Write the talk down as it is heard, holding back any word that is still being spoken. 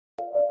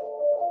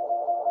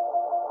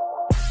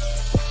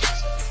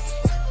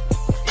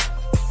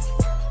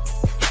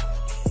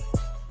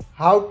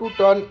How to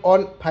turn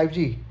on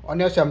 5G on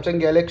your Samsung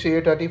Galaxy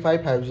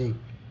A35 5G.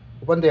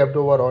 Open the app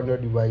drawer on your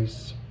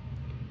device.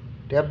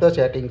 Tap the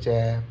settings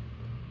app.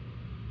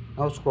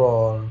 Now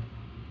scroll.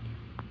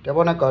 Tap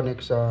on the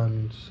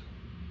connections.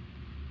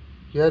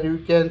 Here you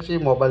can see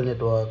mobile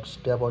networks.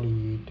 Tap on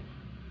it.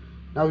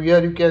 Now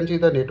here you can see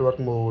the network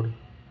mode.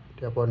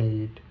 Tap on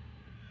it.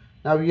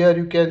 Now here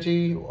you can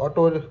see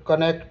auto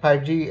connect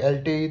 5G,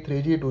 LTE,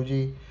 3G,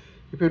 2G.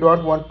 If you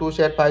don't want to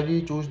set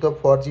 5G, choose the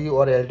 4G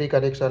or LTE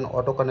connection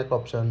auto connect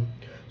option.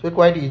 So it's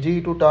quite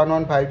easy to turn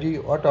on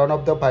 5G or turn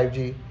off the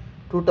 5G.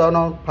 To turn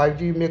on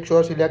 5G, make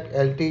sure select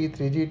LTE,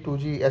 3G,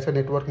 2G as a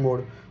network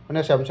mode on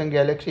a Samsung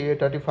Galaxy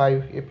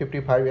A35,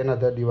 A55 and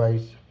other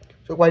device.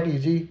 So quite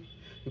easy.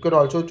 You can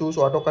also choose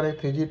auto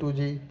connect 3G,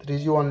 2G,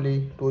 3G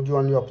only, 2G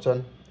only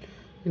option.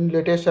 In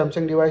latest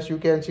Samsung device, you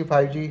can see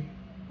 5G,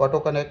 auto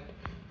connect,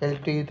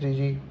 LTE,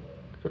 3G.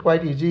 So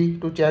quite easy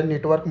to change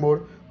network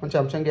mode on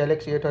Samsung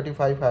Galaxy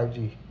A35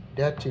 5G.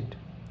 That's it.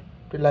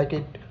 If you like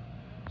it,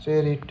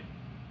 share it.